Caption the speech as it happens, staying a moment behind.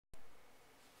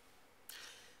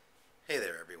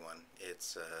everyone.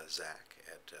 It's Zach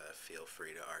at Feel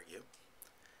Free to Argue.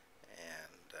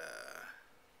 And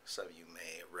some of you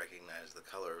may recognize the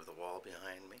color of the wall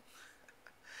behind me.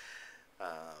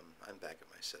 I'm back at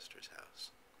my sister's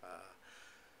house.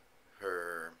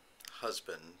 Her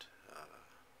husband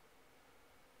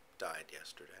died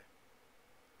yesterday.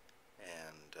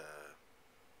 And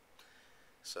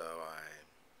so I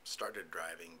started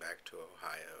driving back to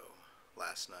Ohio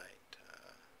last night.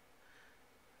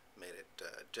 Made it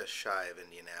just shy of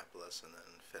Indianapolis and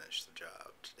then finished the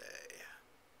job today.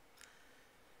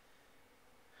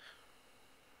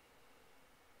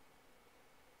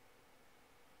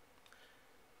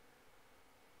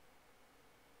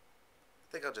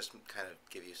 I think I'll just kind of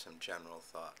give you some general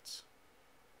thoughts.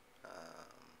 I'm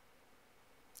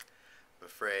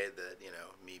afraid that,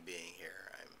 me being here,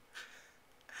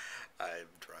 I'm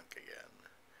drunk again.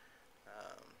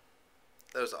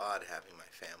 That was odd having my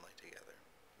family together.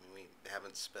 I mean, we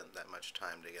haven't spent that much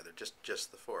time together,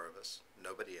 just the four of us,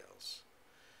 nobody else.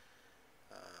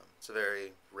 It's a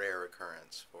very rare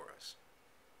occurrence for us.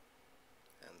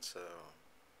 And so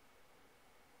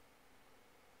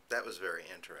that was very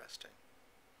interesting.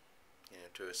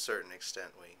 To a certain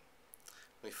extent,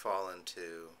 we fall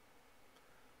into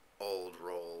old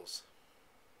roles.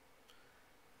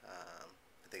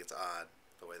 I think it's odd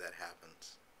the way that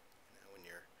happens. When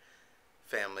your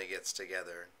family gets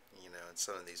together, and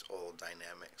some of these old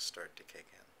dynamics start to kick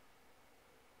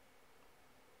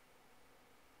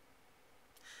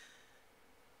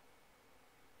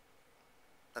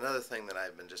in. Another thing that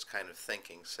I've been just kind of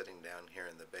thinking, sitting down here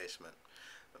in the basement,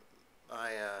 my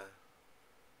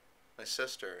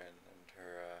sister and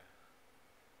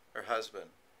her husband,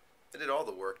 they did all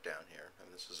the work down here. I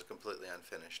mean, this was a completely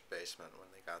unfinished basement when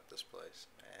they got this place,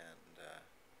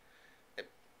 and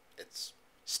it's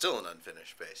still an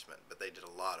unfinished basement, but they did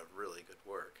a lot of really good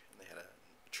work, and they had a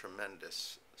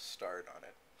tremendous start on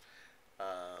it.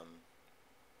 I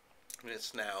mean,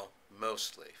 it's now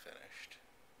mostly finished.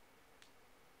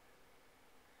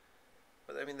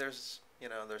 But I mean, there's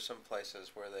some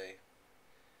places where they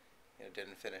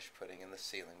didn't finish putting in the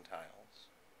ceiling tiles,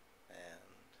 and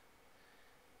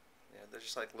they're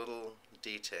just like little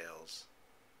details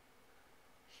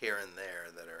here and there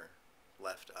that are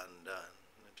left undone.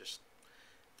 Just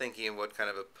thinking of what kind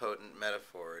of a potent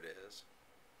metaphor it is.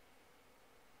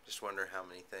 Just wonder how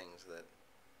many things that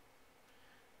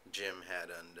Jim had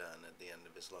undone at the end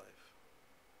of his life.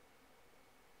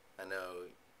 I know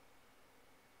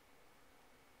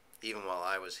even while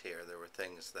I was here, there were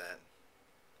things that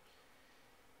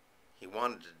he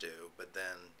wanted to do, but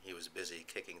then he was busy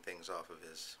kicking things off of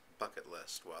his bucket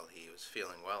list while he was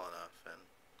feeling well enough, and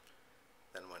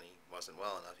then when he wasn't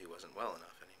well enough, he wasn't well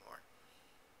enough anymore.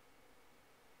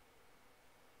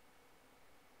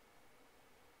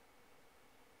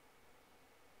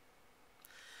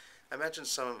 I imagine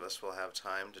some of us will have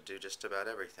time to do just about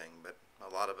everything, but a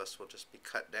lot of us will just be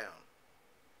cut down.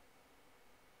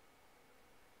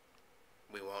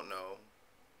 We won't know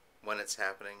when it's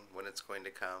happening, when it's going to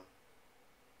come,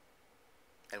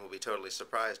 and we'll be totally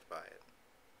surprised by it,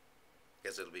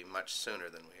 because it'll be much sooner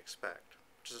than we expect,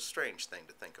 which is a strange thing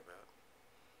to think about.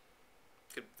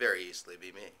 It could very easily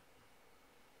be me.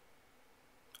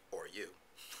 Or you.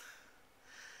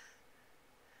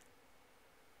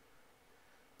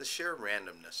 The sheer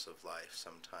randomness of life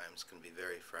sometimes can be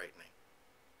very frightening.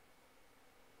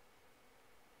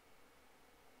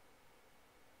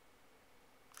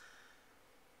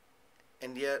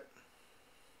 And yet,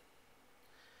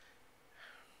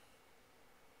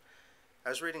 I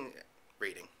was reading,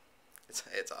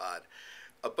 it's odd.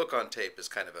 A book on tape is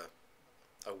kind of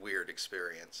a weird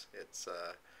experience. It's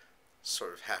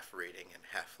sort of half reading and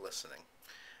half listening.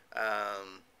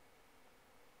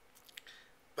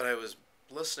 But I was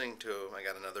listening to, I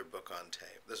got another book on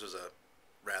tape. This was a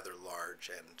rather large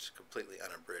and completely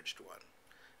unabridged one.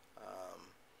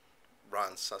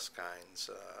 Ron Suskind's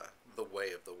The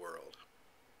Way of the World.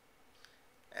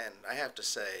 And I have to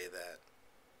say that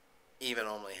even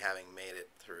only having made it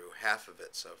through half of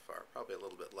it so far, probably a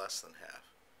little bit less than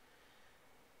half,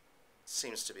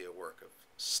 seems to be a work of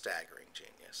staggering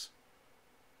genius.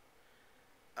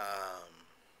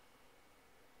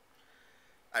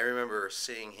 I remember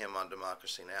seeing him on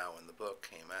Democracy Now! When the book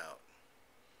came out,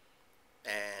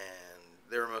 and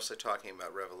they were mostly talking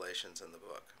about revelations in the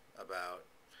book, about,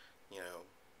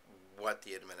 what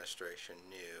the administration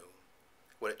knew,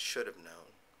 what it should have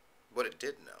known, what it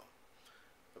did know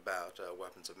about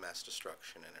weapons of mass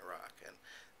destruction in Iraq, and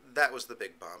that was the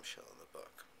big bombshell in the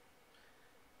book.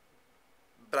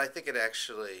 But I think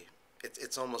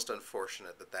it's almost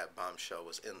unfortunate that that bombshell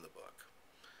was in the book.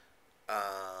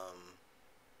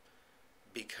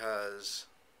 because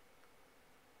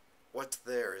what's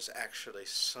there is actually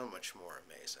so much more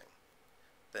amazing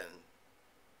than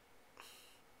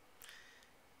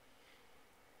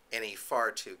any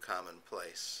far too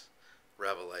commonplace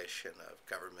revelation of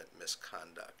government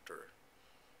misconduct or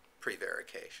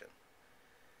prevarication.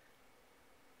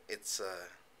 It's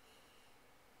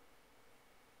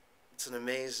an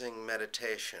amazing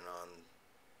meditation on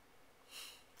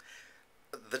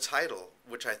the title,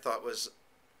 which I thought was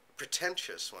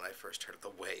pretentious when I first heard The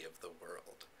Way of the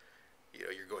World. You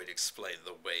know, you're going to explain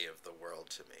the way of the world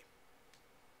to me.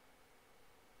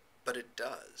 But it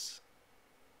does.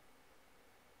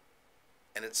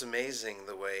 And it's amazing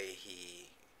the way he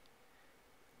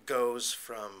goes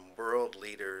from world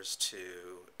leaders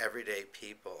to everyday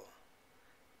people,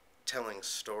 telling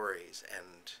stories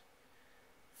and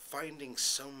finding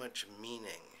so much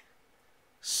meaning,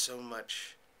 so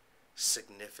much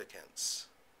significance.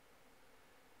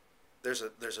 There's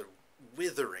a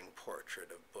withering portrait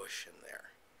of Bush in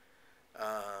there.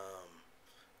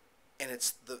 And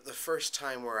it's the first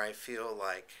time where I feel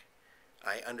like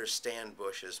I understand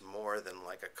Bush as more than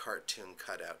like a cartoon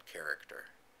cutout character,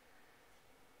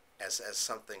 as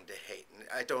something to hate. And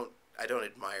I don't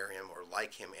admire him or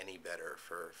like him any better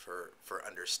for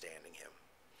understanding him,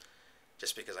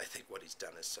 just because I think what he's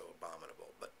done is so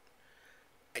abominable. But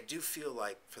I do feel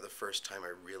like for the first time I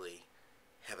really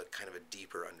have a kind of a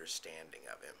deeper understanding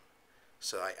of him.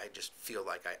 So I just feel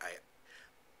like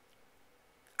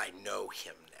I know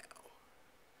him now.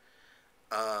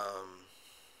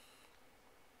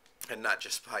 And not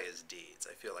just by his deeds.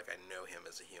 I feel like I know him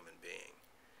as a human being.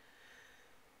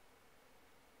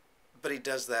 But he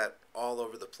does that all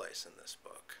over the place in this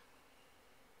book.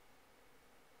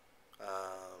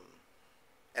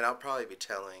 And I'll probably be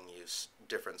telling you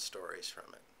different stories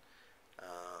from it,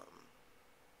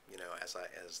 you know, as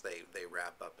they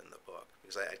wrap up in the book,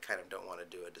 because I kind of don't want to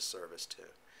do a disservice to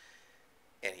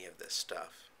any of this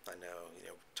stuff. I know, you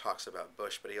know, talks about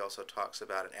Bush, but he also talks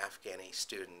about an Afghani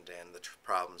student and the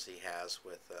problems he has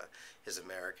with his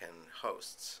American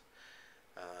hosts.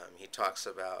 He talks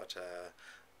about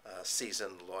a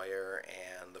seasoned lawyer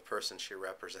and the person she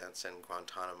represents in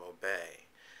Guantanamo Bay.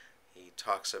 He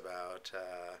talks about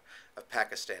a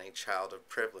Pakistani child of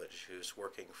privilege who's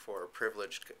working for a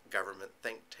privileged government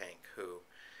think tank who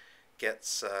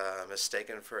gets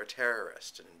mistaken for a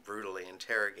terrorist and brutally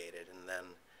interrogated and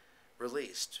then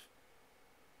released,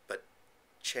 but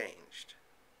changed.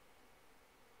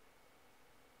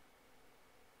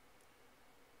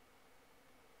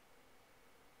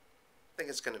 I think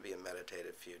it's going to be a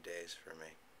meditative few days for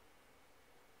me.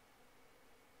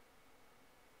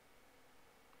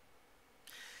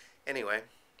 Anyway,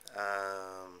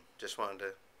 just wanted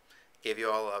to give you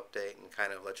all an update and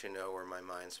kind of let you know where my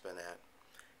mind's been at.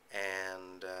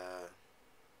 And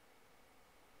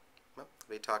well, I'll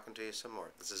be talking to you some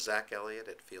more. This is Zach Elliott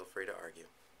at Feel Free to Argue.